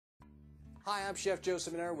Hi, I'm Chef Joe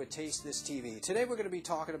Seminara with Taste This TV. Today we're going to be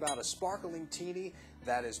talking about a sparkletini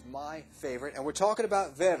that is my favorite, and we're talking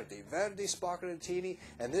about Verdi sparkletini,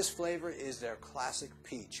 and this flavor is their classic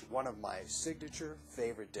peach, one of my signature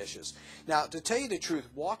favorite dishes. Now, to tell you the truth,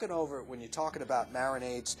 walking over when you're talking about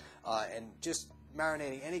marinades and just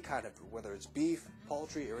marinating any kind of, whether it's beef,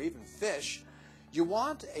 poultry, or even fish, you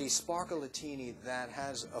want a sparkletini that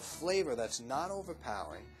has a flavor that's not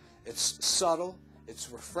overpowering, it's subtle, it's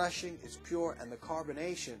refreshing, it's pure, and the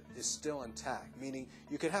carbonation is still intact, meaning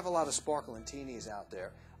you can have a lot of sparkletinis out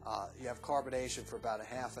there. You have carbonation for about a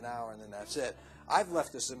half an hour and then that's it. I've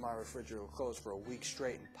left this in my refrigerator closed for a week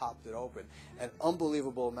straight and popped it open, and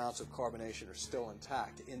unbelievable amounts of carbonation are still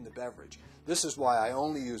intact in the beverage. This is why I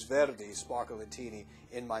only use Verdi sparkletini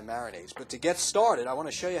in my marinades. But to get started, I want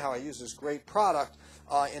to show you how I use this great product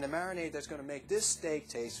in a marinade that's going to make this steak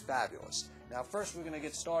taste fabulous. Now first we're going to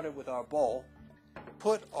get started with our bowl.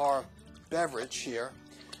 Put our beverage here.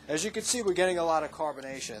 As you can see, we're getting a lot of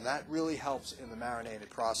carbonation, and that really helps in the marinated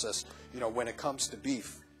process, when it comes to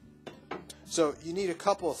beef. So you need a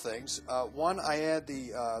couple of things. One, I add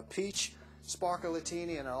the peach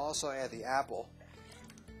sparkletini, and I also add the apple.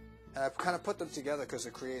 And I kind of put them together because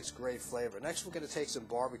it creates great flavor. Next, we're going to take some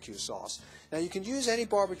barbecue sauce. Now, you can use any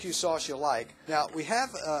barbecue sauce you like. Now, we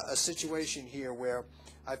have a situation here where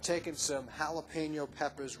I've taken some jalapeno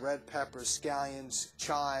peppers, red peppers, scallions,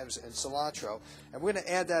 chives, and cilantro, and we're going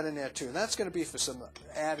to add that in there too. And that's going to be for some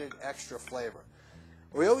added extra flavor.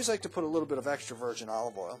 We always like to put a little bit of extra virgin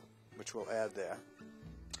olive oil, which we'll add there.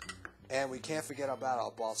 And we can't forget about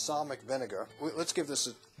our balsamic vinegar. Let's give this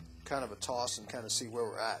a kind of a toss and kind of see where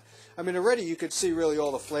we're at. I mean, already you could see really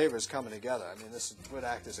all the flavors coming together. I mean, this would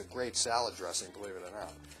act as a great salad dressing, believe it or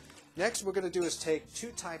not. Next, what we're going to do is take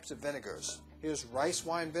two types of vinegars. Here's rice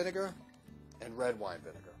wine vinegar and red wine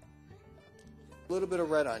vinegar. A little bit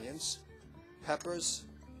of red onions, peppers,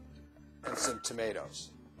 and some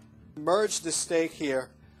tomatoes. Merge the steak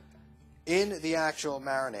here in the actual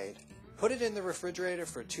marinade. Put it in the refrigerator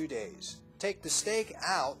for 2 days. Take the steak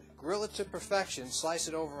out, grill it to perfection, slice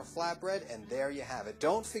it over a flatbread, and there you have it.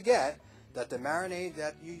 Don't forget that the marinade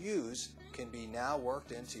that you use can be now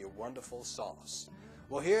worked into your wonderful sauce.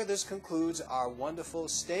 Well, this concludes our wonderful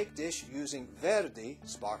steak dish using Verdi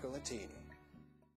sparkletini.